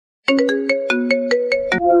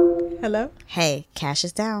Hello? Hey, cash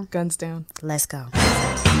is down. Guns down. Let's go.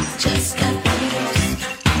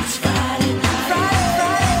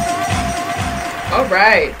 All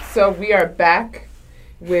right. So we are back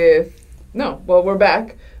with... No, well, we're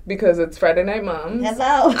back because it's Friday Night Moms.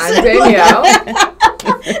 Hello. I'm Danielle.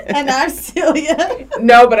 And I'm Celia.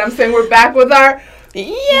 No, but I'm saying we're back with our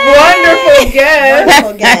wonderful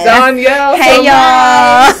guest, Donyale. Hey,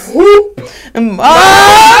 y'all. Whoop.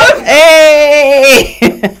 Mom. Hey.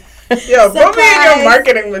 Yo, put me in your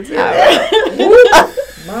marketing material.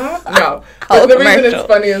 Mom? No. But the reason it's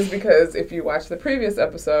funny is because if you watch the previous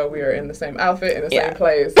episode, we are in the same outfit, in the same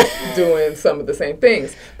place, doing some of the same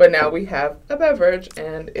things. But now we have a beverage,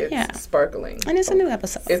 and it's sparkling. And it's a new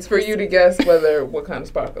episode. It's for you to guess what kind of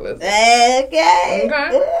sparkle is. Okay.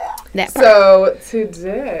 So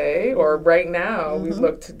today, or right now, we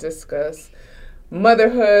look to discuss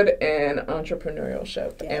motherhood and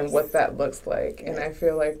entrepreneurship and what that looks like. And I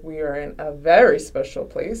feel like we are in a very special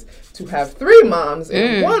place to have three moms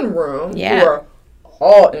in one room who are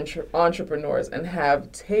all entrepreneurs and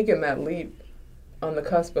have taken that leap on the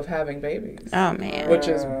cusp of having babies. Oh, man. Which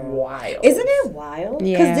is wild. Isn't it wild?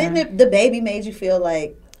 Yeah. Because didn't the baby made you feel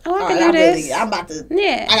like, I can do this. I'm about to,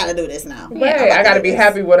 I got to do this now. Right. I got to be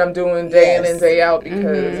happy what I'm doing day in and day out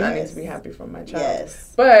because I need to be happy for my child.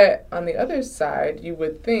 Yes. But on the other side, you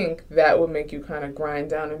would think that would make you kind of grind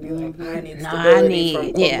down and be like, I need stability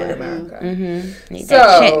from corporate America. Need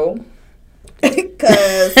so,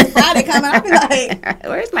 because Friday coming, I'll be like,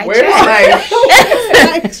 where's my check?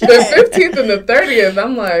 The 15th and the 30th,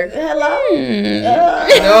 I'm like, hello?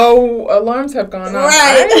 No alarms have gone off.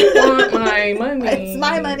 Right. I want my money. It's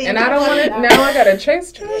my money. And I don't want it. Now I got to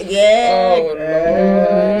chase check? Yeah. Oh,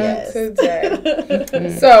 Lord.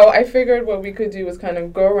 Today. So I figured what we could do is kind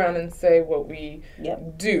of go around and say what we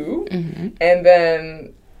do. And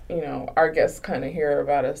then, you know, our guests kind of hear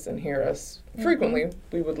about us and hear us frequently.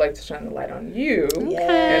 We would like to shine the light on you and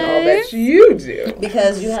all that you do.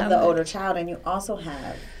 Because you have the older child and you also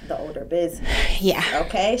have the older business. Yeah.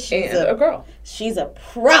 Okay? She's a girl. She's a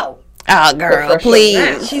pro. Oh, girl,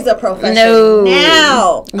 please. She's a professional.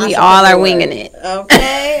 No. Now. We all are winging it.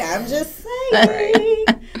 Okay? I'm just saying.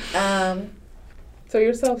 So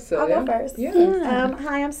yourself, Celia. I'll go first. Yeah.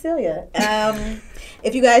 Hi, I'm Celia.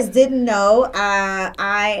 If you guys didn't know,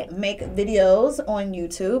 I make videos on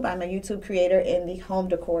YouTube. I'm a YouTube creator in the home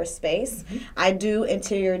decor space. I do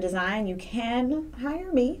interior design. You can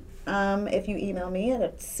hire me if you email me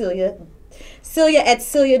at Celia at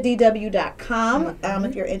CeliaDW.com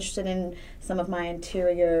if you're interested in some of my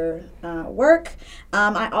interior work.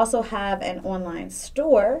 I also have an online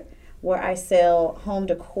store where I sell home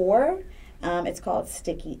decor. It's called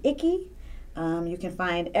Sticky Icky. You can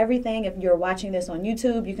find everything. If you're watching this on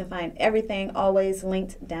YouTube, you can find everything always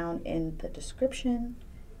linked down in the description.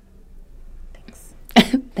 Thanks.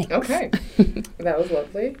 Thanks. Okay. That was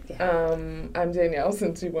lovely. I'm Danielle,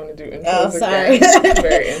 since you want to do intros Oh, sorry. again.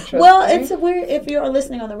 Very interesting. Well, it's weird if you're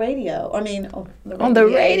listening on the radio. I mean, on the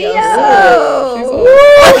radio.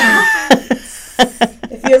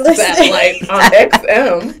 If you're listening. Satellite on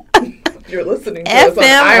XM. You're listening to us on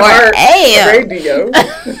FM or AM. Radio.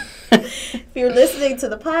 If you're listening to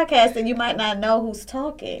the podcast, then you might not know who's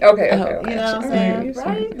talking. Okay. You know what I'm saying?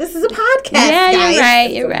 Right? This is a podcast, yeah,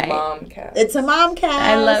 guys. You're right. Momcast. It's a momcast.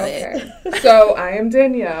 I love it. Okay. So I am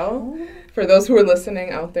Danielle. For those who are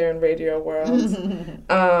listening out there in radio world,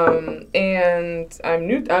 and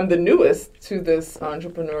I'm the newest to this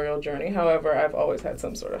entrepreneurial journey. However, I've always had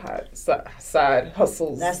some sort of side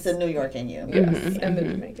hustles. That's the New York in you. Yes, and the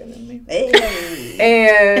Jamaican in me. Hey.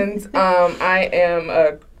 And I am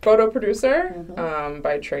a photo producer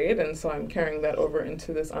by trade, and so I'm carrying that over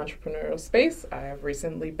into this entrepreneurial space. I have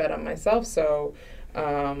recently bet on myself, so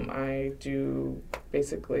I do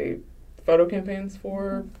basically photo campaigns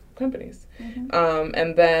for companies.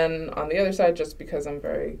 And then on the other side, just because I'm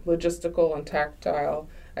very logistical and tactile,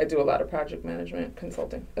 I do a lot of project management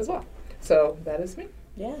consulting as well. So that is me.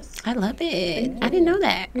 Yes. I love it. I didn't know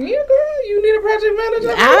that. Yeah, girl, you need a project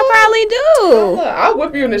manager? I probably do. I'll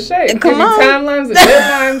whip you in the shade. Come on. Timelines and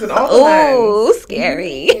deadlines and all the lines. Ooh,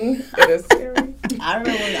 scary. It is scary. I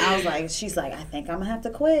remember when I was like, she's like, I think I'm going to have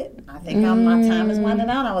to quit. I think my time is winding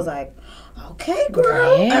down. I was like, okay,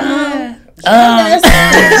 girl. Yeah. Now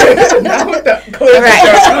with the clear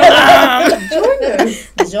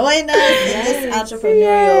Join us in this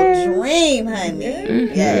entrepreneurial dream, honey.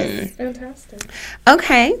 Yes. Fantastic.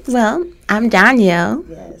 Okay, well, I'm Donyale.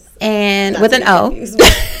 Yes. And Not with an O.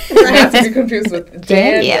 Not to be confused with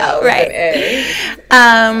Danielle, right. with an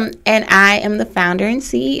A. And I am the founder and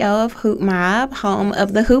CEO of Hoop Mob, home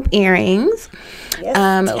of the Hoop Earrings. Yes,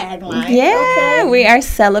 tagline. Yeah, Okay. we are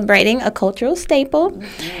celebrating a cultural staple.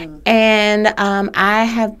 And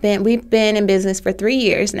we've been in business for 3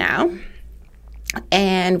 years now.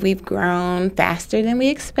 And we've grown faster than we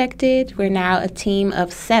expected. We're now a team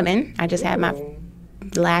of 7. I just had my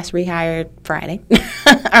last rehired Friday.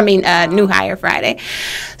 New hire Friday.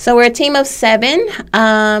 So we're a team of 7,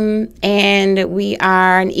 and we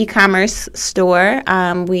are an e-commerce store.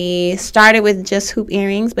 We started with just hoop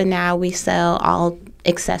earrings, but now we sell all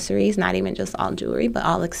accessories, not even just all jewelry, but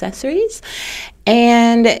all accessories.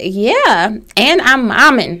 And and I'm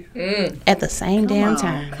momming at the same damn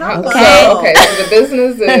time. Okay, so the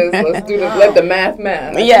business is, let the math.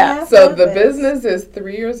 Yeah. So the business is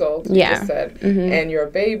 3 years old, you Yeah. just said, and your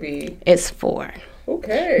baby It's 4.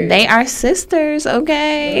 Okay. They are sisters,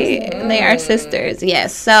 okay? They are sisters,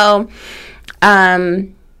 yes. So,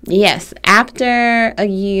 yes, after a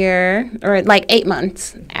year, or like 8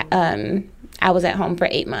 months, I was at home for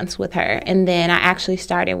 8 months with her. And then I actually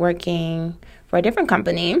started working for a different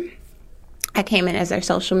company. I came in as their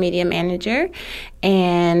social media manager.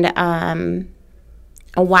 And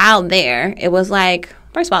a while there, it was like,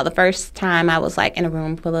 first of all, the first time I was like in a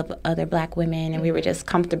room full of other Black women, and we were just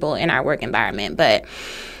comfortable in our work environment. But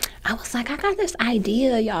I was like, I got this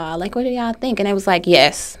idea, y'all. Like, what do y'all think? And it was like,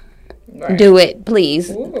 yes, do it,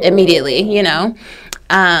 please, immediately, you know.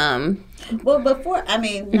 Well, before, not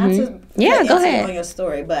to go ahead on your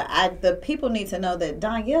story, but the people need to know that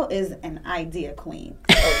Donyale is an idea queen.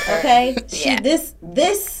 Okay?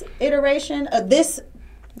 This iteration of this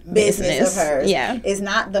business of hers is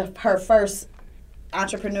not her first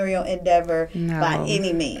entrepreneurial endeavor by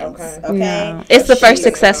any means. Okay? No. It's the first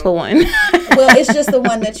successful one. Well, it's just the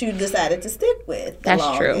one that you decided to stick with.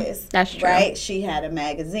 That's true. That's true. Right? She had a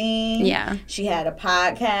magazine. Yeah. She had a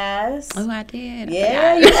podcast. Oh, I did.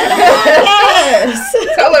 Yeah, you had a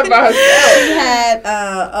podcast. Tell her about herself. She had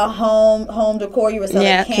a home decor. You were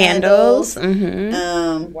selling candles.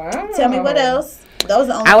 Mm-hmm. Wow. Tell me what else. Those are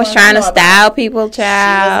the only I was ones trying to know style about. people,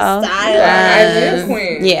 child. She was a stylist. Idea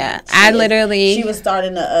queen. Yeah, she was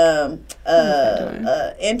starting a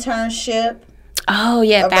internship. Oh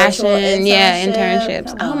yeah, fashion. Internship. Yeah,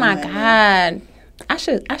 internships. Come Oh on, my man. God, I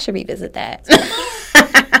should revisit that.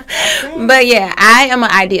 But yeah, I am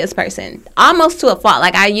an ideas person, almost to a fault.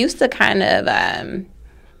 Like I used to kind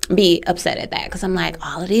of be upset at that because I'm like,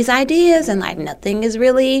 all of these ideas and like nothing is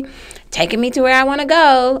really taking me to where I want to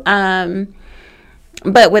go.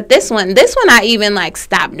 But with this one I even like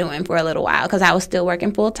stopped doing for a little while because I was still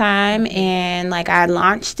working full time, and like I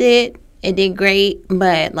launched it. It did great,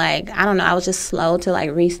 but like I don't know, I was just slow to like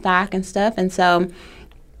restock and stuff. And so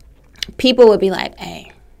people would be like,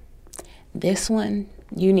 "Hey, this one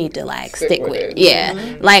you need to like stick with it." Yeah.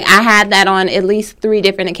 Mm-hmm. Like I had that on at least 3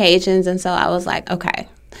 different occasions, and so I was like, "Okay."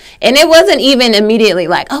 And it wasn't even immediately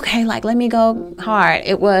like, "Okay, like let me go hard."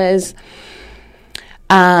 It was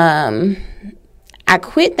I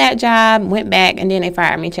quit that job, went back, and then they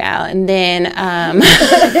fired me, child. And then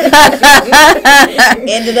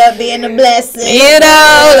ended up being a blessing. You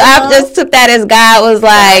know, I just took that as God was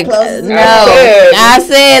like, no. I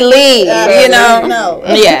said leave, you know. No.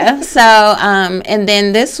 Yeah. So, and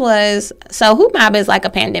then Hoop Mob is like a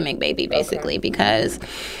pandemic baby, basically, because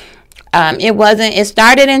it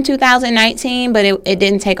started in 2019, but it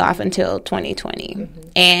didn't take off until 2020. Mm-hmm.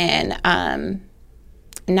 And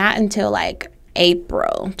not until like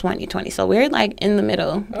April 2020. So we're like in the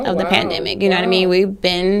middle of the pandemic. You know what I mean? We've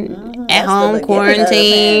been at home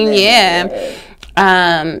quarantined. Yeah.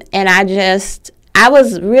 And I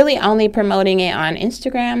was really only promoting it on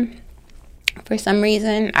Instagram for some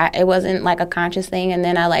reason. It wasn't like a conscious thing. And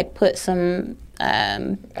then I like put some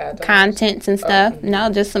contents and stuff. No,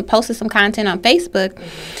 just posted some content on Facebook.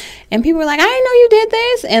 Mm-hmm. And people were like, I didn't know you did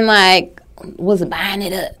this. And like was buying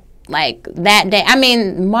it up. Like that day,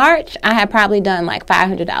 March, I had probably done like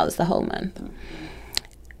 $500 the whole month.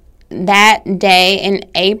 That day in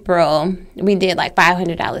April, we did like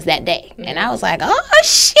 $500 that day. And I was like, oh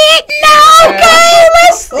shit, no, okay,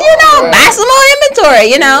 let's, buy some more inventory,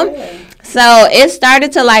 you know? So it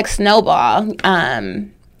started to like snowball.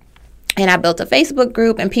 And I built a Facebook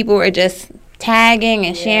group, and people were just tagging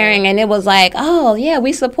and sharing. And it was like, oh yeah,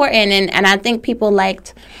 we supporting. And I think people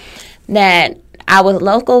liked that I was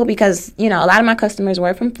local because, a lot of my customers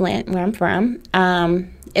were from Flint, where I'm from.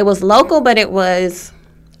 It was local, but it was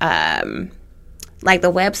like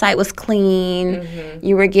the website was clean.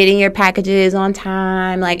 You were getting your packages on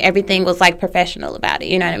time. Like everything was like professional about it.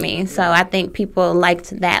 You know what I mean? So I think people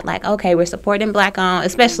liked that. Like, okay, we're supporting Black owned,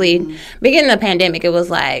 especially beginning of the pandemic. It was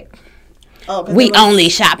like, we only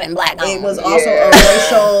shop in Black owned. It was also a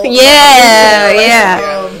racial,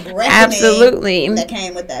 absolutely, that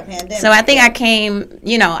came with that pandemic. So I think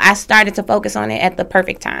I started to focus on it at the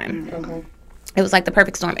perfect time. It was like the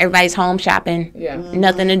perfect storm. Everybody's home shopping.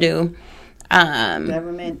 Nothing to do.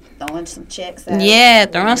 Government throwing some checks at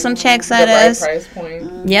us. Throwing some checks at us. The right price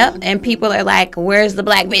point. Yep. And people are like, where's the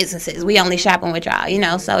Black businesses? We only shopping with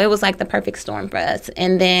y'all, So it was like the perfect storm for us.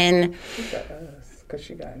 And then... Because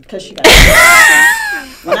she got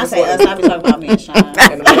When I say us, I be talking about me and Sean.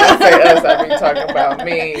 And when I say us, I be talking about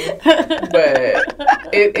me.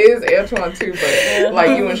 But it is Antoine too. But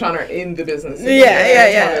like you and Sean are in the business.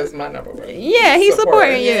 Antoine is my number one. Yeah, he's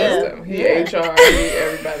supporting you. He HR, he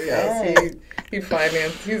everybody else. He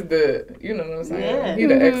finance. He's the, you know what I'm saying? Yeah. He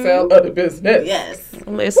the Excel of the business. Yes.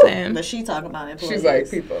 Listen. But she talking about employees. She's like,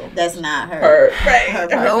 people. That's not her. Right.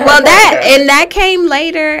 Well, that came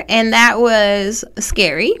later, and that was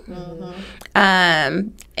scary.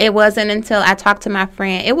 It wasn't until I talked to my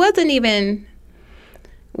friend. It wasn't even...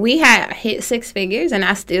 We had hit 6 figures, and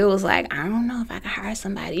I still was like, I don't know if I can hire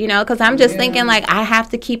somebody, because I'm just thinking, like, I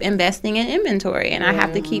have to keep investing in inventory, and I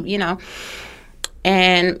have to keep,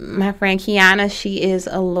 And my friend Kiana, she is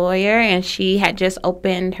a lawyer, and she had just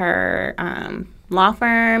opened her law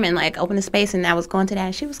firm and, like, opened a space, and I was going to that,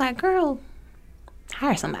 and she was like, girl,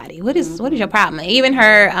 hire somebody. What is your problem? And even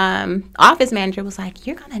her office manager was like,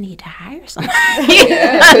 you're going to need to hire somebody.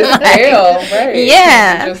 Right.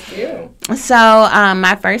 Yeah. Just you. So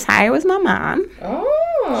my first hire was my mom.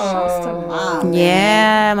 Mom.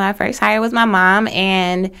 Yeah, my first hire was my mom,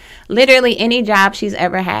 and literally any job she's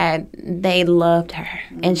ever had, they loved her.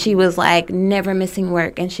 And she was like never missing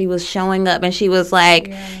work, and she was showing up, and she was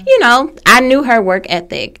like, I knew her work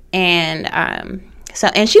ethic, and so,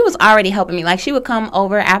 and she was already helping me. Like, she would come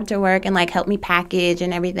over after work and, like, help me package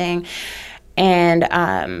and everything.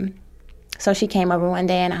 And so she came over one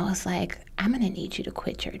day, and I was like, I'm going to need you to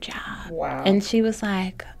quit your job. Wow. And she was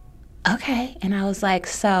like, okay. And I was like,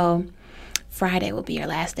 so Friday will be your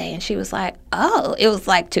last day. And she was like, oh, it was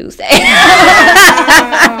like Tuesday.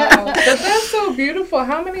 Wow. But that's so beautiful.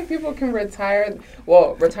 How many people can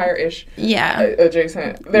retire-ish,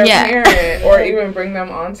 adjacent their parent, or even bring them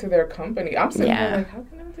onto their company? I'm sitting there like, how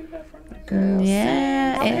can I do that for my girl?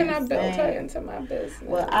 Yeah. How can I build her into my business?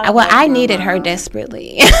 Well, I needed her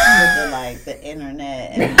desperately. With the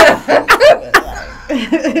internet. And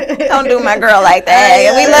don't do my girl like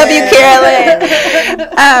that. We love you,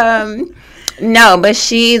 Carolyn. No, but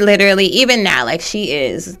she literally, even now, like, she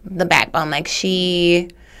is the backbone. Like, she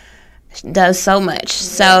does so much.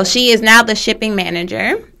 So she is now the shipping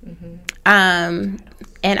manager. And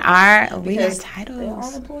we got titles. They're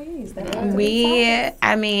all employees.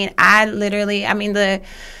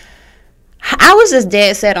 I was just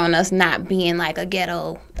dead set on us not being like a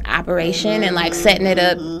ghetto operation and like setting it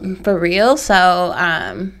up for real. So,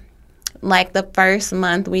 like the first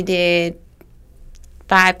month we did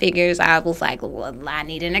 5 figures, I was like, well, I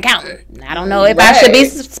need an accountant. I don't know if I should be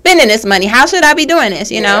spending this money. How should I be doing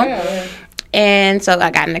this, Yeah. And so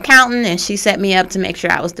I got an accountant, and she set me up to make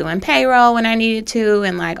sure I was doing payroll when I needed to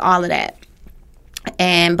and, like, all of that.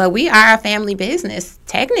 But we are a family business,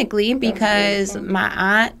 technically, because my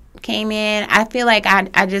aunt came in. I feel like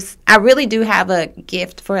I really do have a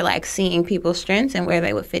gift for, like, seeing people's strengths and where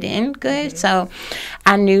they would fit in good. So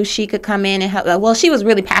I knew she could come in and help. Well, she was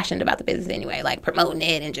really passionate about the business anyway, like promoting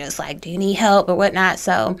it and just like, do you need help or whatnot?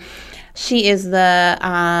 So she is the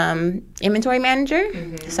inventory manager.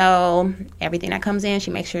 So everything that comes in,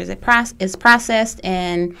 she makes sure is processed,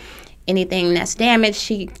 and anything that's damaged,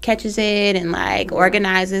 she catches it and like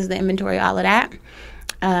organizes the inventory, all of that.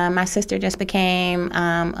 My sister just became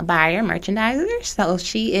a buyer, merchandiser. So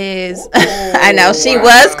she is, I know, she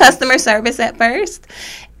was customer service at first,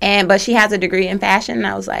 but she has a degree in fashion. And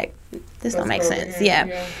I was like, this don't make sense.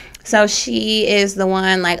 Yeah. So she is the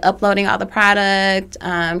one, like, uploading all the product,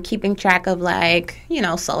 keeping track of, like,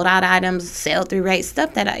 sold out items, sell-through rates,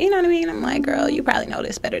 stuff that, you know what I mean? I'm like, girl, you probably know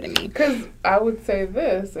this better than me. Because I would say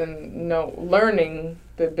this, and learning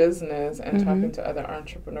the business and talking to other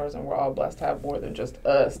entrepreneurs, and we're all blessed to have more than just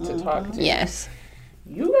us to talk to. Yes.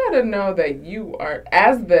 You got to know that you are,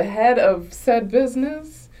 as the head of said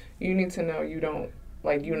business, you need to know you don't,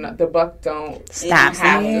 like, the buck don't stop.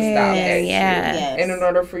 Have to stop. Yeah. And in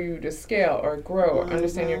order for you to scale or grow or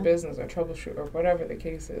understand your business or troubleshoot or whatever the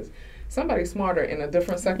case is, somebody smarter in a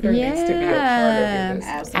different sector needs to be a part of your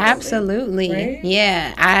business. Absolutely. Right?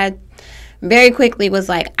 Yeah. very quickly was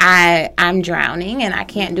like, I'm drowning and I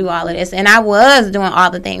can't do all of this. And I was doing all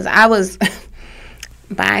the things. I was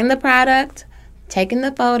buying the product, taking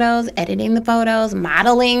the photos, editing the photos,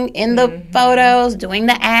 modeling in the photos, doing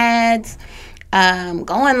the ads,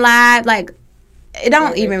 going live. Like, it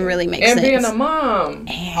don't even really make sense. And being a mom.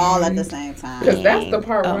 And all at the same time. Because that's the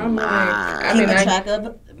part where I'm like, keeping track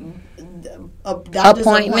of doctor's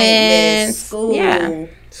appointments,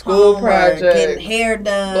 school projects, getting hair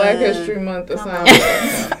done, Black History Month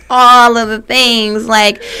assignments. All of the things.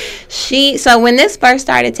 Like, so when this first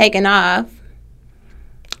started taking off,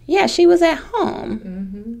 she was at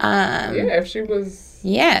home. If she was...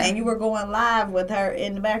 Yeah. And you were going live with her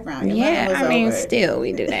in the background. Still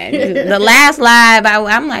we do that. The last live,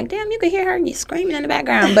 I'm like, damn, you could hear her screaming in the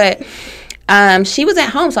background. But she was at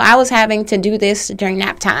home, so I was having to do this during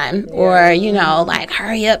nap time or, like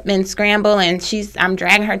hurry up and scramble. And I'm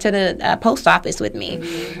dragging her to the post office with me.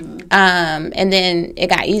 And then it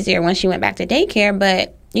got easier when she went back to daycare.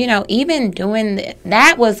 But, even doing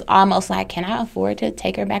that was almost like, can I afford to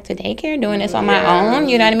take her back to daycare doing this on my own?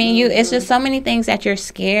 You know what I mean? It's just so many things that you're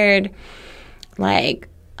scared, like,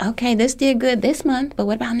 okay, this did good this month, but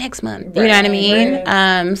what about next month? You know what I mean?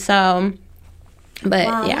 But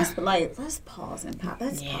let's pause and pop.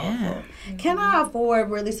 That's powerful. Can I afford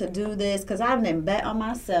really to do this? Because I've been bet on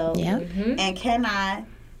myself. And can I,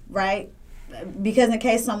 right? Because in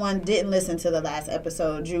case someone didn't listen to the last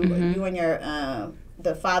episode, you and your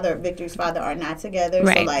Victory's father are not together.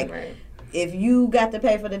 Right. So like, if you got to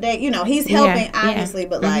pay for the day, he's helping obviously,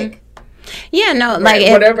 but like,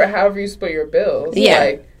 whatever, however you split your bills,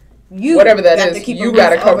 like. You whatever that is, you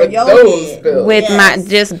got to cover those bills. With my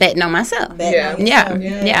just betting on myself.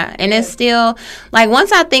 Yeah. And it's still, like,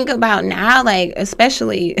 once I think about now, like,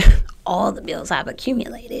 especially all the bills I've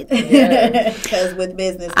accumulated. Because with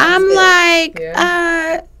business, I'm like,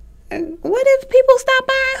 what if people stop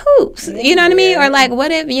buying hoops? You know what I mean? Or, like, what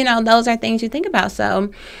if, those are things you think about.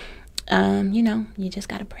 So, you just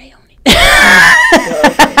got to pray on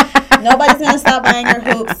it. Nobody's going to stop buying your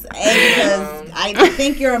hoops, because I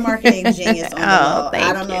think you're a marketing genius on the low.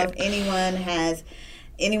 I don't know if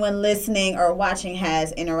anyone listening or watching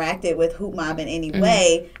has interacted with Hoop Mob in any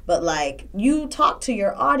way, but like, you talk to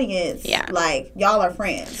your audience like y'all are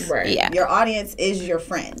friends. Right. Yeah. Your audience is your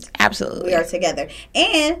friend. Absolutely. We are together.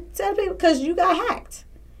 And tell people, because you got hacked.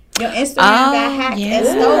 Your Instagram got hacked and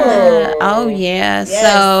stolen. Oh, yeah. Yes.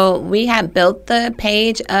 So we had built the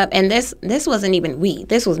page up, and this wasn't even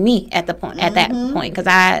this was me at that point, because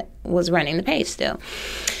I was running the page still.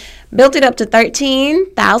 Built it up to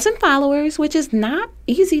 13,000 followers, which is not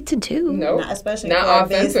easy to do. No, not especially not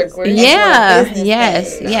authentically.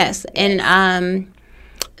 Yes. And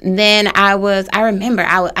then I remember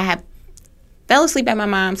I had fell asleep at my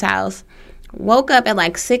mom's house. Woke up at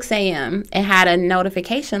like 6 a.m. and had a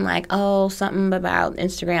notification like, oh, something about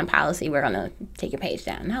Instagram policy. We're going to take your page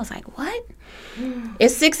down. And I was like, what?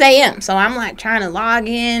 It's 6 a.m. So I'm like trying to log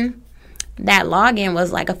in. That login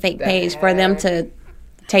was like a fake page for them to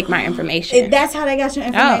take my information. That's how they got your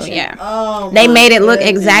information? Oh, yeah. Oh, they made it look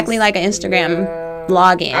exactly like an Instagram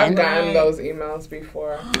login. I've gotten those emails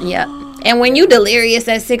before. Yep. And when you delirious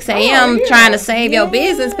at 6 a.m. trying to save your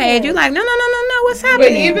business page, you're like, no, what's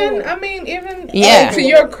happening? But even to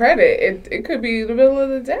your credit, it could be the middle of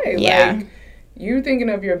the day. Yeah. Like, you thinking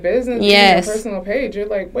of your business, your personal page, you're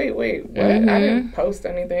like, wait, what? I didn't post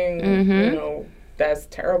anything, that's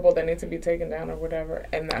terrible, that needs to be taken down or whatever.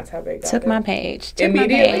 And that's how they got my page.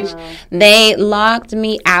 Immediately. They locked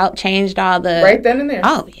me out, changed all the... Right then and there.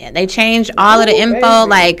 Oh, yeah. They changed all of the info.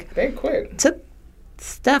 They quit. Took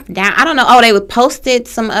stuff down. I don't know. Oh, they would posted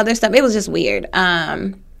some other stuff. It was just weird.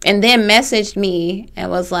 And then messaged me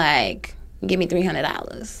and was like, give me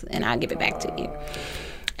 $300 and I'll give it back to you.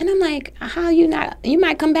 And I'm like, how you not... You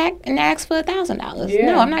might come back and ask for $1,000. Yeah.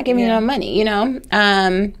 No, I'm not giving you no money,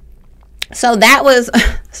 So that was,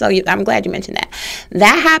 I'm glad you mentioned that.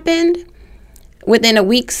 That happened. Within a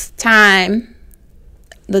week's time,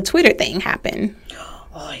 the Twitter thing happened.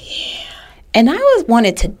 Oh, yeah. And I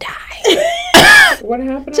wanted to die. What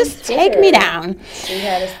happened? Just take me down. We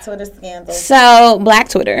had a Twitter scandal. So, Black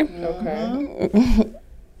Twitter. Okay.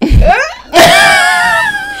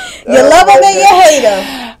 You love them and you hate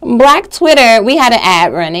them. Black Twitter, we had an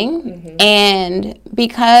ad running, and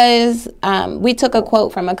because we took a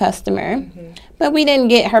quote from a customer, but we didn't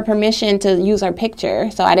get her permission to use her picture,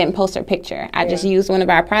 so I didn't post her picture. I just used one of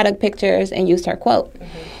our product pictures and used her quote.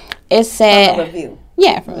 It said... From a review.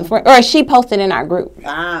 Yeah, or she posted in our group.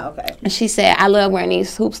 Ah, okay. And she said, I love wearing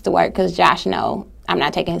these hoops to work because Josh know I'm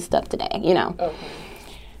not taking his stuff today, Okay.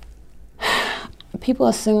 People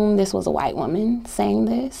assumed this was a white woman saying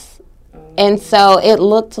this. And so it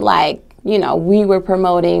looked like, you know, we were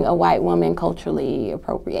promoting a white woman culturally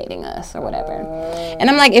appropriating us or whatever. And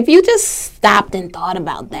I'm like, if you just stopped and thought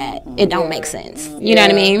about that, it don't make sense. You know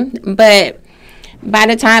what I mean? But by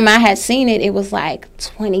the time I had seen it, it was like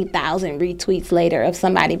 20,000 retweets later of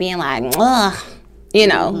somebody being like, ugh, you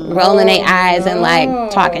know, rolling their eyes and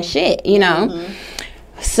like talking shit, you know?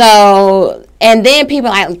 So, and then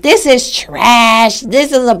people are like, this is trash.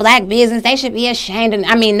 This is a black business. They should be ashamed. And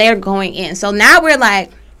I mean, they're going in. So now we're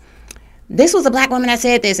like, this was a black woman that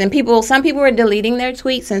said this, and some people were deleting their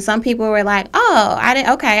tweets, and some people were like, oh, I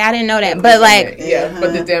didn't know that. But like,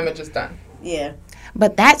 but the damage is done. Yeah.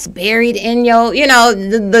 But that's buried in your, you know,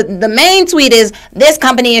 the main tweet is, this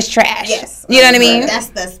company is trash. Yes. You know what I mean?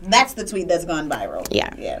 That's the tweet that's gone viral.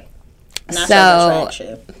 Yeah. Yeah. Not so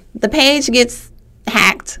the page gets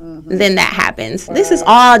hacked, then that happens. This is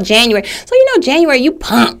all January. So, you know, January, you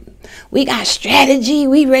pump. We got strategy.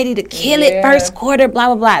 We ready to kill it first quarter, blah,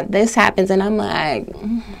 blah, blah. This happens, and I'm like,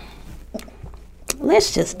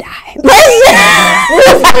 let's just die. Who's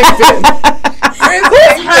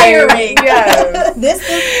hiring? Yes. This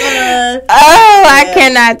is I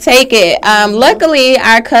cannot take it. Luckily,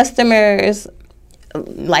 our customers,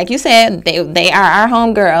 like you said, they are our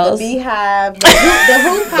homegirls. The beehive, the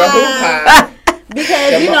hoop hive.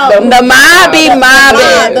 Because, you know, the mob be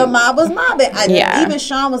mobbing. The mob was mobbing. Even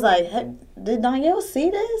Sean was like, hey, did Donyale see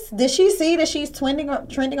this? Did she see that she's trending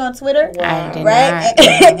on Twitter? I did right?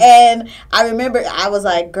 not. And I remember I was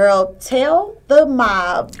like, girl, tell the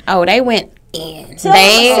mob. Oh, they went in. Send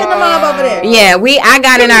the mob over there. Yeah, I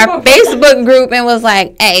got in our Facebook group and was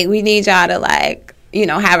like, hey, we need y'all to, like, you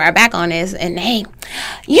know, have our back on this. And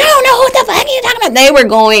you don't know what the fuck you're talking about. They were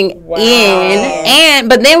going in.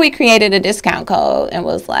 But then we created a discount code and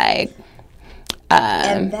was like,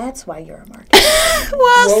 and that's why you're a marketer.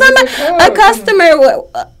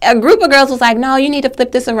 A group of girls was like, no, you need to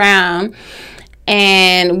flip this around.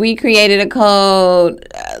 And we created a code.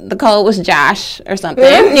 The code was Josh or something,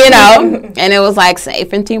 you know. And it was like, say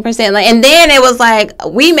 15%. And then it was like,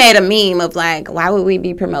 we made a meme of like, why would we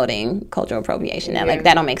be promoting cultural appropriation? That like,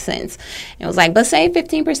 that don't make sense. It was like, but save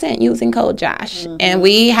 15% using code Josh. And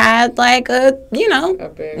we had like a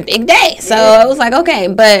big day. So it was like, okay,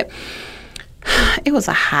 but it was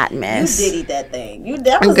a hot mess. You diddy that thing. Girl,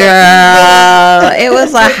 it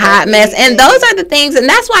was a hot mess. And those are the things, and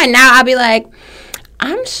that's why now I'll be like,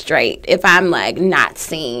 I'm straight if I'm like not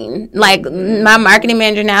seen. Like my marketing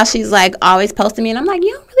manager now, she's like always posting me, and I'm like,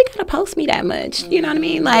 you don't really gotta post me that much. You know what I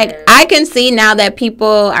mean? Like I can see now that people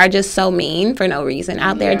are just so mean for no reason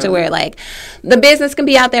out there to where like the business can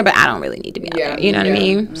be out there, but I don't really need to be out there. You know what I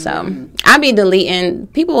mean? So I'll be deleting.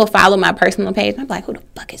 People will follow my personal page. I'm like, who the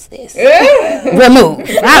fuck is this? Remove.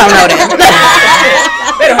 I don't know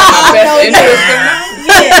that. They don't have my best interest in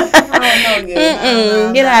I don't know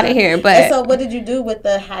you. Get out of here. But so what did you do with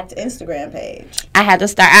the hacked Instagram page? I had to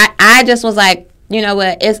start. I just was like, you know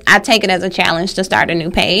what? I take it as a challenge to start a new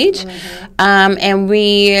page. And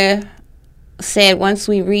we said once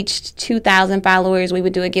we reached 2,000 followers, we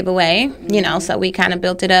would do a giveaway. You know, so we kind of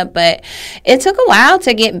built it up. But it took a while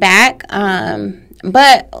to get back.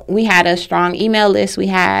 But we had a strong email list. We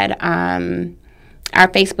had our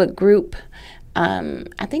Facebook group.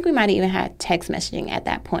 I think we might have even had text messaging at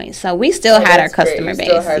that point. So we still had our customer base.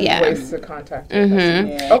 Still had ways to contact you.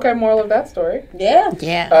 Okay, moral of that story.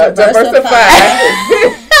 Diversify.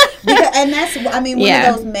 And that's, I mean, one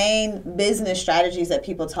of those main business strategies that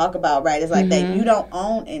people talk about, right, is like that you don't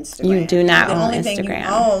own Instagram. You do not own Instagram. The only thing you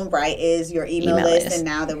own, right, is your email list. And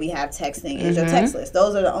now that we have texting, is your text list.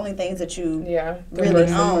 Those are the only things that you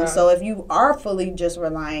really own. So if you are fully just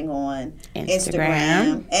relying on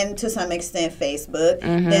Instagram and to some extent Facebook,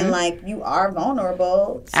 then like you are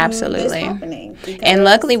vulnerable to this happening. And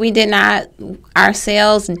luckily we did not, our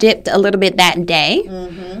sales dipped a little bit that day.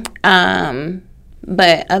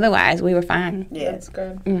 But otherwise, we were fine. Yeah, that's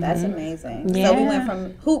good. That's amazing. Yeah. So we went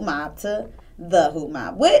from Hoop Mob to the Hoop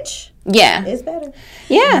Mob, which is better.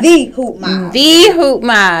 Yeah, the Hoop Mob. The Hoop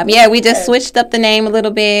Mob. Yeah, we just switched up the name a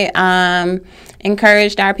little bit.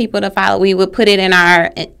 Encouraged our people to follow. We would put it in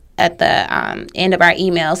our at the end of our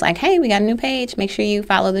emails, like, "Hey, we got a new page. Make sure you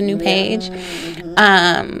follow the new page."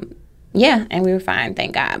 And we were fine,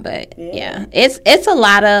 thank God. But it's a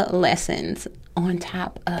lot of lessons on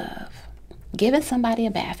top of giving somebody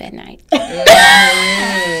a bath at night.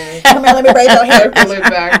 Come here, let me braid your hair. Circle it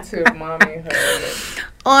back to mommy.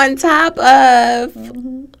 On top of,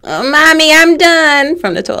 mommy, I'm done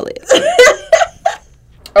from the toilet.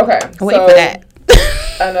 Okay. Wait for that.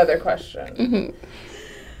 Another question.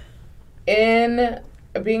 In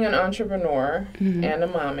being an entrepreneur and a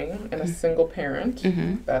mommy and a single parent,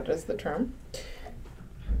 that is the term.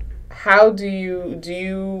 How do you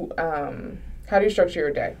structure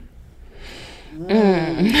your day?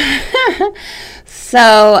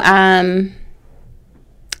 So,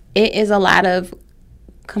 it is a lot of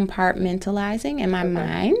compartmentalizing in my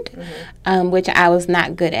mind, which I was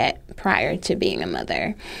not good at prior to being a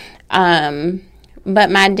mother.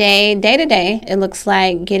 But my day to day, it looks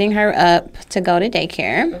like getting her up to go to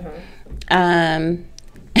daycare,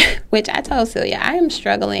 which I told Celia, I am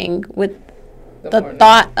struggling with the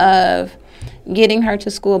thought of getting her to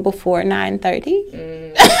school before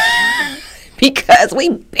 9:30. Because we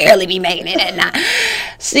barely be making it at 9.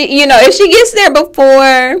 She, if she gets there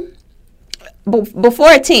before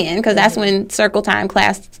 10, because that's when circle time,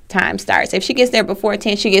 class time starts. If she gets there before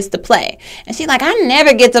 10, she gets to play. And she's like, I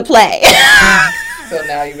never get to play. So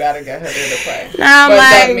now you got to get her there to play. But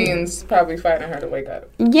that means probably fighting her to wake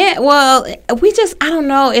up. Yeah, well, I don't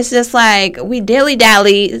know. It's just like we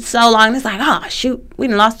dilly-dally so long. It's like, oh, shoot, we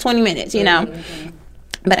done lost 20 minutes,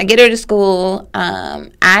 But I get her to school.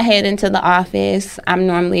 I head into the office. I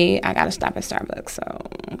got to stop at Starbucks. So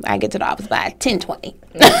I get to the office by 10:20.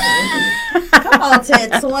 Come on,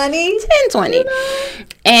 10:20. 10:20.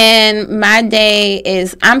 And my day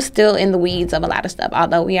is, I'm still in the weeds of a lot of stuff.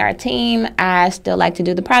 Although we are a team, I still like to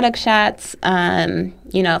do the product shots.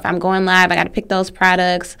 If I'm going live, I got to pick those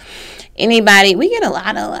products. We get a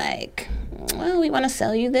lot of we want to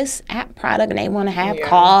sell you this app product, and they want to have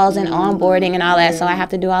calls and onboarding and all that. So I have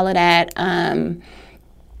to do all of that,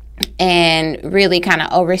 and really kind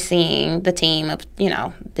of overseeing the team of,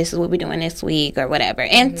 this is what we're doing this week or whatever,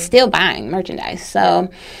 and still buying merchandise. So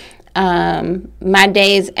my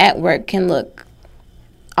days at work can look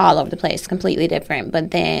all over the place, completely different.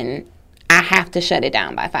 But then I have to shut it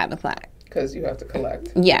down by 5 o'clock. Because you have to collect.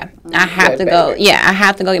 Yeah, I have to go. Yeah, I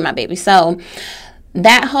have to go get my baby. So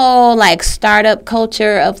that whole startup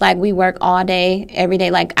culture of we work all day, every day,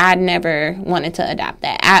 I never wanted to adopt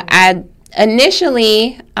that. I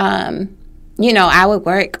initially, I would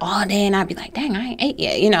work all day and I'd be like, dang, I ain't ate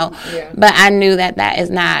yet, But I knew that is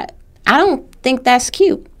not, I don't think that's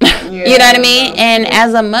cute. You know what I mean? And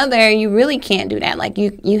as a mother, you really can't do that.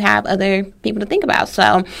 You have other people to think about.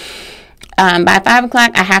 So by 5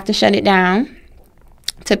 o'clock, I have to shut it down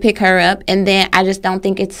to pick her up. And then I just don't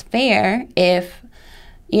think it's fair if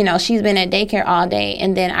she's been at daycare all day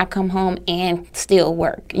and then I come home and still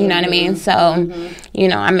work. You know what I mean? So,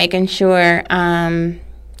 I'm making sure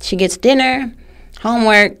she gets dinner,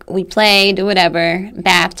 homework, we play, do whatever,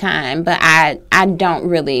 bath time. But I don't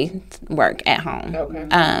really work at home. Okay.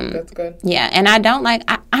 That's good. Yeah, and I don't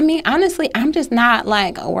honestly, I'm just not a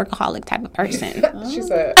workaholic type of person. She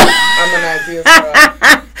said, I'm an ideal girl.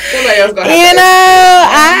 Somebody else gonna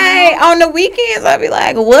on the weekends, I'll be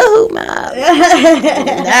like, woohoo, mom.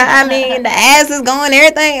 The ass is going,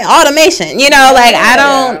 everything, automation. I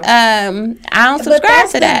don't subscribe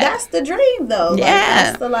to that. That's the dream, though.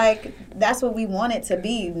 Yeah. That's what we want it to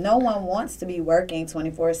be. No one wants to be working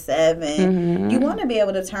 24/7. You want to be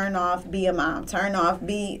able to turn off, be a mom, turn off,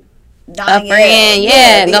 be Donyale, a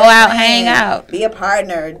friend, go out, hang out, be a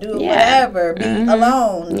partner, do whatever, be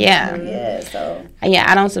alone. So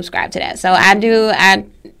I don't subscribe to that. So I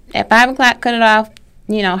at 5 o'clock cut it off,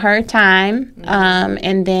 her time,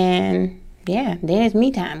 and then it's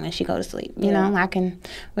me time when she go to sleep. I can,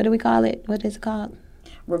 what do we call it? What is it called?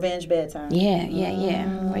 Revenge bedtime. Yeah.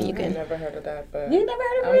 Where you can. I've never heard of that, but you never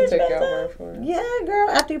heard of revenge bedtime? I'm gonna take your word for it. Yeah,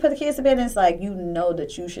 girl. After you put the kids to bed, it's that you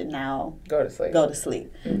should now go to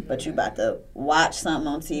sleep. But you about to watch something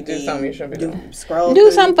on TV. Do something you shouldn't be doing. Scroll.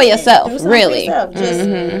 Do something for yourself. Do something really. For yourself. Just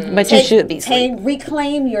but you should be sleeping.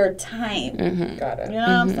 Reclaim your time. Got it. You know what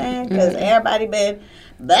I'm saying? Because everybody been.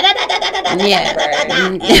 At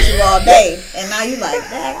you all day, and now you like,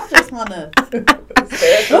 dang, I just wanna,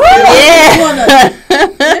 what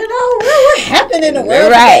happened in the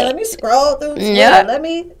world today? Let me scroll through Twitter. Let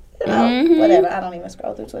me, whatever. I don't even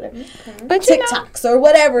scroll through Twitter, but TikToks or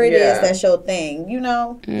whatever it is that's your thing,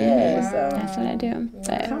 So that's what I do.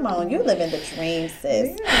 But come on, you live in the dream,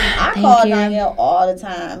 sis. I call Donyale all the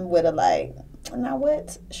time with a now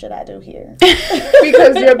what should I do here?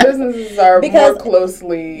 Because your businesses are more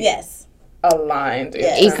closely aligned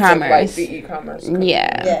in e-commerce. The e-commerce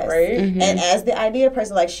right? And as the idea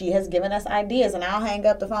person, she has given us ideas, and I'll hang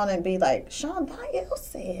up the phone and be like, Sean Donyale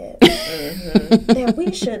said that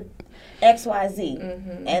we should XYZ,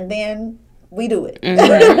 and then we do it.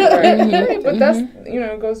 Right. But that's,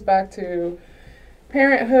 it goes back to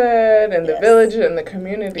parenthood and the village and the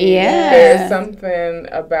community. Yeah. There's something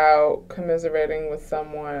about commiserating with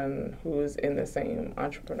someone who's in the same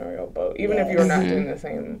entrepreneurial boat, even if you're not doing the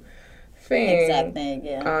same thing. Exact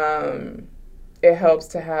thing, it helps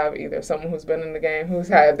to have either someone who's been in the game, who's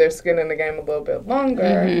had their skin in the game a little bit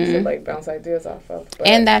longer, to like bounce ideas off of. But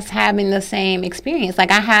and that's having the same experience. Like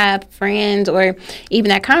I have friends, or even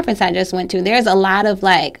that conference I just went to, there's a lot of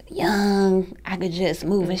like young, I could just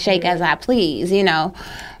move and shake as I please, you know.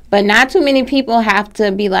 But not too many people have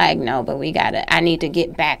to be like, no, but I need to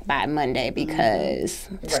get back by Monday because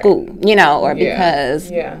school, you know, or because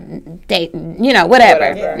they, you know,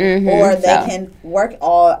 whatever. Or they can work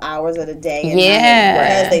all hours of the day and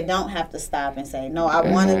night because they don't have to stop and say, no, I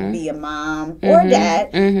want to be a mom or dad,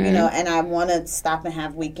 you know, and I want to stop and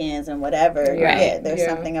have weekends and whatever. There's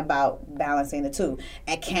something about balancing the two.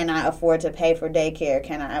 And can I afford to pay for daycare?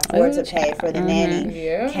 Can I afford to pay for the nanny?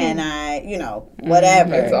 Can I, you know,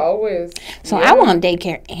 whatever. Always. So I want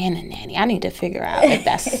daycare and a nanny. I need to figure out if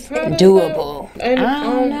that's doable. And I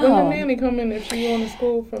don't know. When the nanny come in, if she going to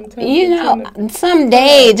school from 10 you know, some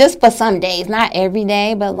days, just for some days, not every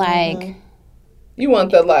day, but like. You want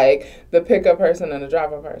the pickup person and the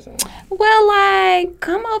drop up person. Well, like,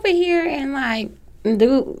 come over here and like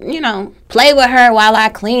do, you know, play with her while I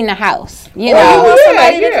clean the house. You know, you want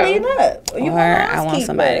somebody to clean up. Or I want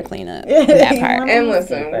somebody to clean up that part. And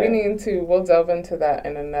listen, we'll delve into that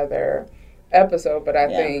in another episode, but I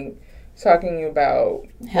think talking about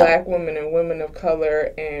Black women and women of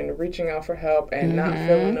color and reaching out for help and not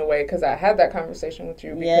feeling away, because I had that conversation with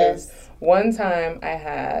you because one time I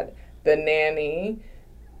had the nanny,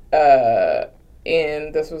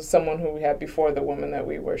 and this was someone who we had before the woman that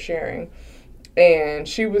we were sharing. And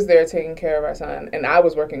she was there taking care of our son. And I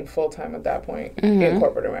was working full-time at that point in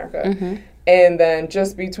corporate America. And then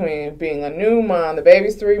just between being a new mom, the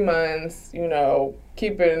baby's 3 months, you know,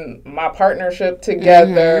 keeping my partnership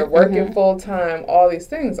together, working full-time, all these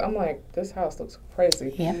things, I'm like, this house looks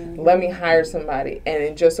crazy. Let me hire somebody. And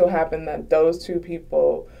it just so happened that those two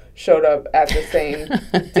people showed up at the same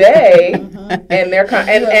day, and they're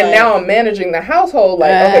and now I'm managing the household.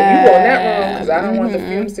 Like, okay, you go in that room because I don't want the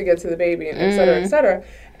fumes to get to the baby, and et cetera, et cetera.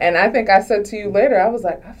 And I think I said to you later, I was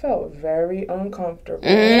like, I felt very uncomfortable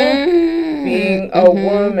being a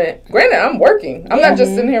woman. Granted, I'm working. I'm not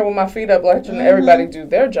just sitting here with my feet up letting everybody do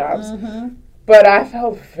their jobs. But I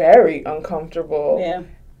felt very uncomfortable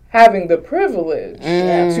having the privilege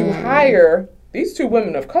to hire these two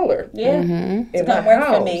women of color in my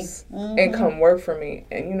house and come work for me.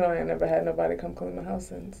 And, you know, I never had nobody come clean my house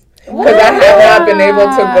since. Because I have not been able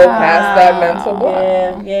to go past that mental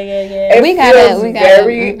block. It feels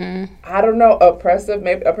very, I don't know, oppressive.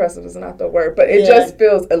 Maybe oppressive is not the word, but it just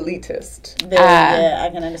feels elitist. I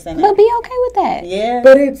can understand that. But be okay with that.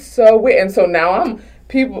 But it's so weird. And so now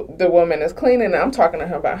the woman is cleaning, and I'm talking to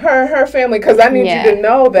her about her family, because I need you to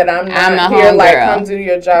know that I'm not here like, come do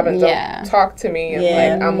your job and don't talk to me,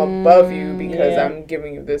 and like, I'm above you because I'm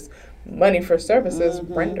giving you this money for services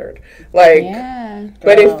rendered. Like,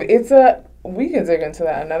 but if it's we can dig into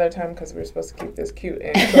that another time because we're supposed to keep this cute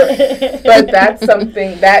and short. But that's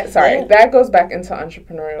something that goes back into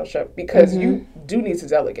entrepreneurship, because you do need to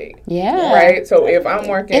delegate. Right? So if I'm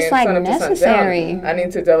working it's like sun up necessary. to sundown, I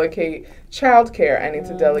need to delegate childcare. I need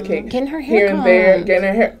to delegate getting her hair here and there, getting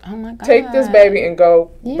her hair. Oh my God. Take this baby and go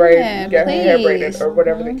get her hair braided or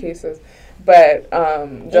whatever the case is. But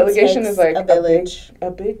delegation is like a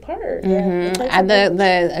big part.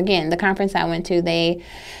 The conference I went to, they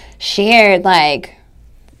shared, like,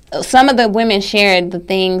 some of the women shared the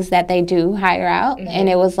things that they do hire out, and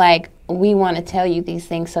it was like, we want to tell you these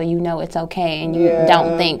things so you know it's okay, and you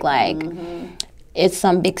don't think like it's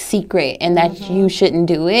some big secret and that you shouldn't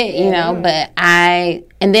do it, you know. But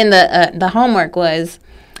and then the homework was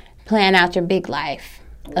plan out your big life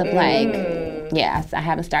of like, I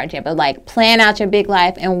haven't started yet, but like, plan out your big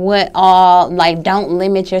life and what all, like, don't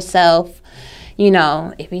limit yourself. You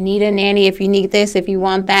know, if you need a nanny, if you need this, if you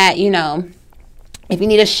want that, you know, if you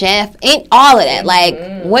need a chef, all of that.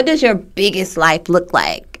 Like, what does your biggest life look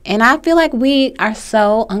like? And I feel like we are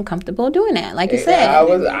so uncomfortable doing that, like you said.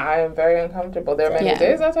 I am very uncomfortable. There are many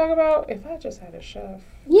days I talk about, if I just had a chef,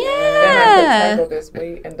 then I could tackle this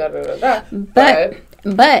weight and da-da-da-da.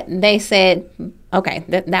 But they said, okay,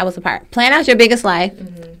 that was the part. Plan out your biggest life,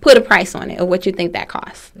 put a price on it of what you think that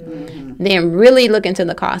costs. Then really look into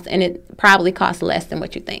the cost, and it probably costs less than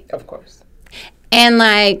what you think. Of course. And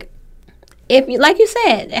like, if you, like you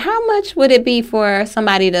said, how much would it be for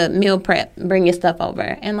somebody to meal prep, bring your stuff over,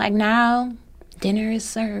 and like, now dinner is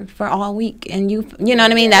served for all week, and you know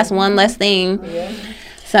what I mean? That's one less thing.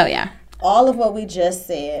 So all of what we just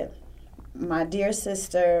said, my dear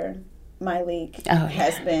sister, Myleek,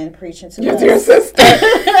 has been preaching to your us. Dear sister.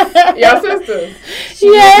 Your sister.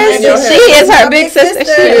 Yes, she is her big sister.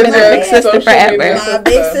 She is her big sister forever. My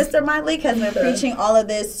big sister, Myleek, has been preaching all of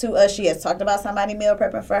this to us. She has talked about somebody meal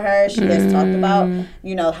prepping for her. She has talked about,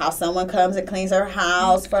 how someone comes and cleans her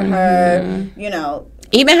house for her,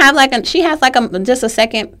 Even have she has just a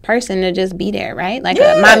second person to just be there, right? Like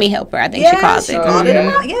a mommy helper, I think she calls it.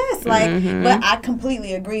 Yes, but I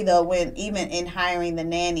completely agree though. When even in hiring the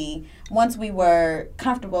nanny, once we were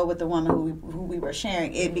comfortable with the woman who we were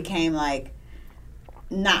sharing, it became like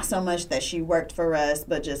not so much that she worked for us,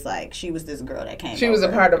 but just like she was this girl that came. She was a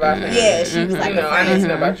part of our family. Yeah, she was like I need to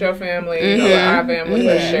know about your family, our family,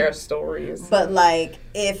 let's share stories. But like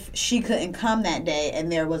if she couldn't come that day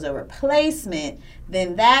and there was a replacement,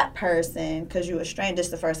 then that person, because you were strained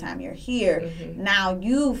just the first time you're here, now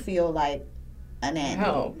you feel like a nanny.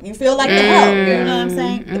 Help. You feel like the help. You know what I'm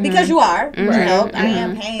saying? Because you are. I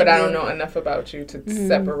am paying. But I don't know enough about you to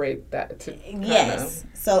separate that.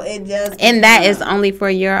 So it does. And that is only for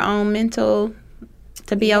your own mental,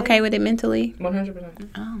 to be okay with it mentally? 100%.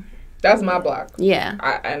 Oh. That's my block. Yeah.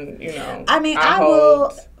 I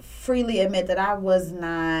will freely admit that I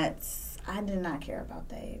did not care about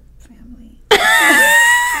that family.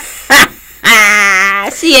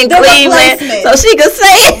 She in Cleveland, so she could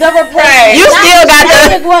say the replacement. You still got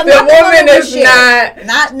the woman is not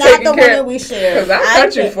the woman we share. Because I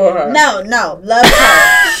cut you for her. No, loved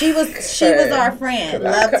her. She was our friend.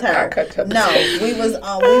 Loved her. No, we were.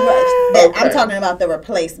 I'm talking about the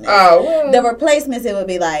replacement. Oh, well. The replacements. It would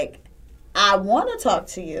be like, I want to talk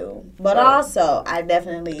to you, but also I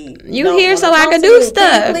definitely you here so I can do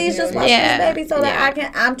stuff. Please just watch this baby so that I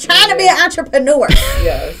can. I'm trying to be an entrepreneur.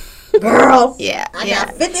 Yes. Girl, I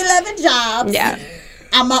got 11 jobs. Yeah.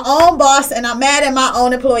 I'm my own boss, and I'm mad at my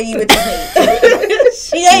own employee, which is me.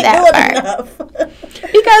 She ain't doing enough.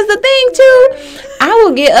 Because the thing, too, I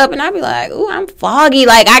will get up and I'll be like, ooh, I'm foggy.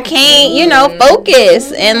 Like, I can't,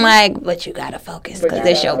 focus. And, but you got to focus because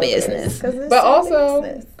it's your business. But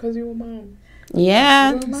also, because you're a mom.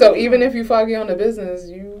 Yeah. So even if you foggy on the business,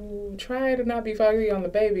 you try to not be foggy on the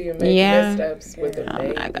baby and make missteps with the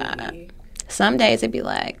baby. Oh, my God. Some days it'd be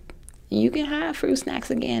like, you can have fruit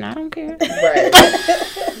snacks again. I don't care. Right.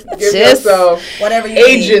 Give yourself whatever you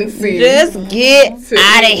agency. Just get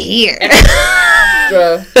out of here.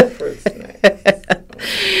 Extra fruit snacks.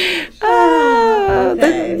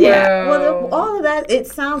 Okay. Yeah. Well, all of that, it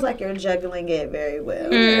sounds like you're juggling it very well.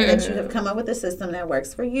 That you have come up with a system that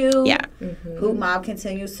works for you. Yeah. Hoop Mob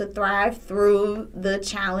continues to thrive through the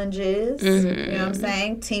challenges. You know what I'm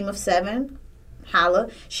saying? Team of 7. Holla.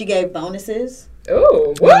 She gave bonuses.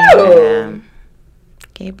 Oh, whoa. Yeah.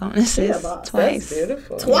 Gave bonuses twice. That's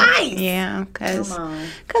beautiful. Twice? Yeah, because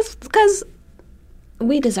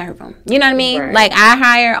we deserve them. You know what I mean? Right. Like, I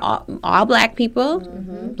hire all black people,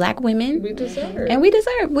 black women. We deserve. And we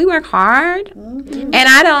deserve. We work hard.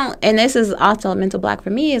 And this is also mental block for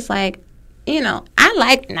me. It's like, I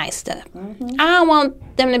like nice stuff. I don't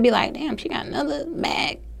want them to be like, damn, she got another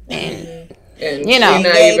bag. And she's not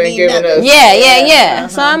even giving us. Yeah.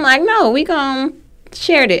 So I'm like, no, we gonna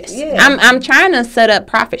share this. Yeah. I'm trying to set up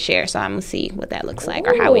profit share, so I'm gonna see what that looks like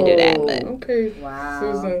or how we do that. But okay, wow.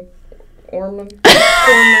 Susan Orman.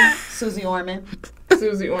 Susie Orman.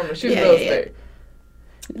 Susie Orman. She's real estate.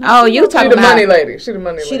 Oh, you talking about money lady? She the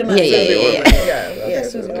money lady. Yeah.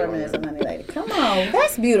 Susie Orman is a money lady. Come on,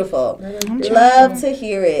 that's beautiful. Love to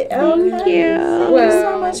hear it. Thank you. Thank you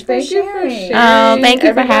so much for sharing. Oh, thank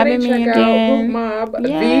you for having me again. Hoop Mob,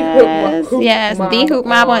 yes, the Hoop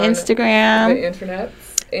Mob on Instagram, the internet,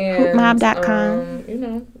 and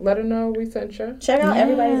hoopmob.com. Let her know we sent you. Check out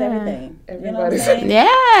Everybody's Everything. Everybody's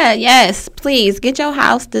yes, please get your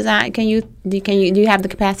house designed. Do you have the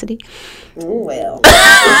capacity? Well,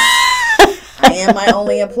 I am my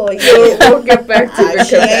only employee. We'll get back to the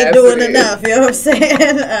capacity. She ain't doing enough, you know what I'm saying?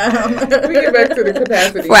 We get back to the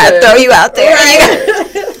capacity. Before I throw you out there.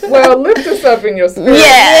 Right. Well, lift us up in your spirit.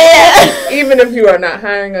 Yeah. Even if you are not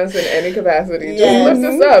hiring us in any capacity, just lift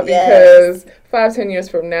us up because 5-10 years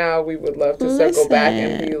from now, we would love to circle back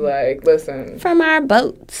and be like, listen. From our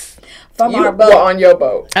boats. Our boat. Well, on your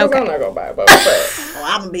boat. Okay. I'm not going to buy a boat. But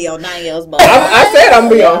I'm going to be on Donyale's boat. I said I'm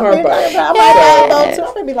going to be on her boat. I'm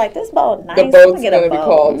going to be like, this boat nice. The boat's going to be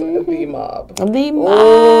called The Mob. The Mob.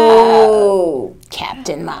 Oh.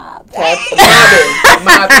 Captain Mob.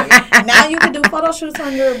 Mobbing. Now you can do photo shoots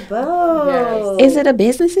on your boat. Yes. Is it a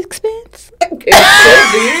business expense? It could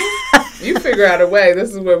be. You figure out a way.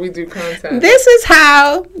 This is where we do content. This is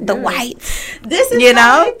how the whites. This is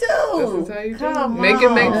how we do. This is how you do. Make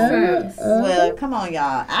it make sense. Well, come on,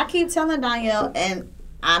 y'all. I keep telling Donyale, and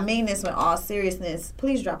I mean this with all seriousness.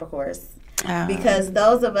 Please drop a course. Because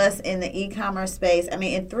those of us in the e-commerce space, I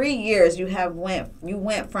mean, in 3 years, you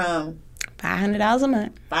went from $500 a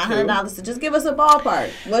month. $500. So just give us a ballpark.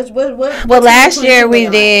 What well, last year we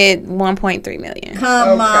did 1.3 million.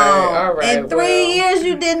 Come on. All right. In 3 years,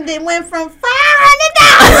 you didn't went from $500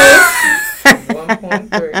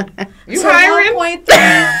 1.3. You hiring? 1.3.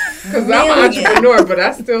 Because I'm an entrepreneur, but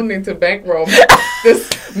I still need to bankroll this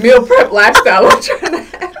meal prep lifestyle I'm trying to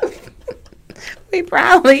have. We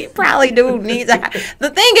probably do need to. The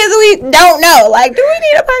thing is, we don't know. Like, do we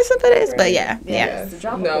need a person for this? But yeah.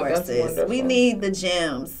 Drop a courses. We need the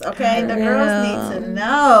gems. Okay, the girls need to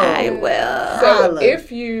know. I will. So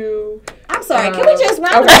if you, I'm sorry. Can we just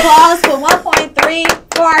round of applause for 1.3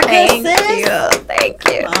 for our good sis? Thank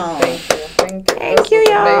you. Thank you,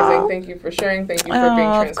 y'all. Amazing. Thank you for sharing. Thank you for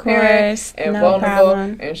being transparent and vulnerable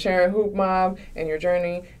and sharing Hoop Mob and your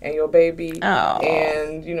journey and your baby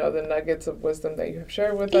and the nuggets of wisdom that you have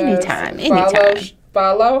shared with us. Anytime.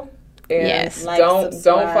 Follow. And yes. Don't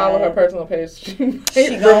follow her personal page. She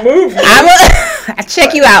remove you. I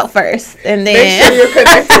check you out first, and then make sure you're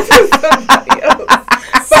connected to somebody else.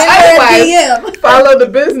 But otherwise, follow the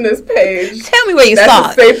business page. Tell me where you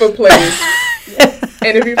saw it. That's a safer place.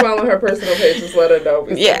 And if you follow her personal page, just let her know.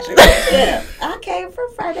 Yeah. I came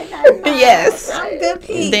from Friday Night Mom. Yes. I'm good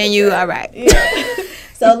Pete. Then you all right. Yeah.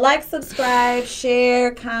 So like, subscribe, share,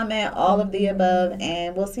 comment, all of the above,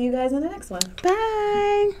 and we'll see you guys in the next one.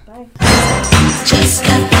 Bye. Bye. Just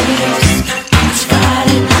got the news. It's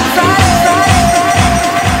Friday night.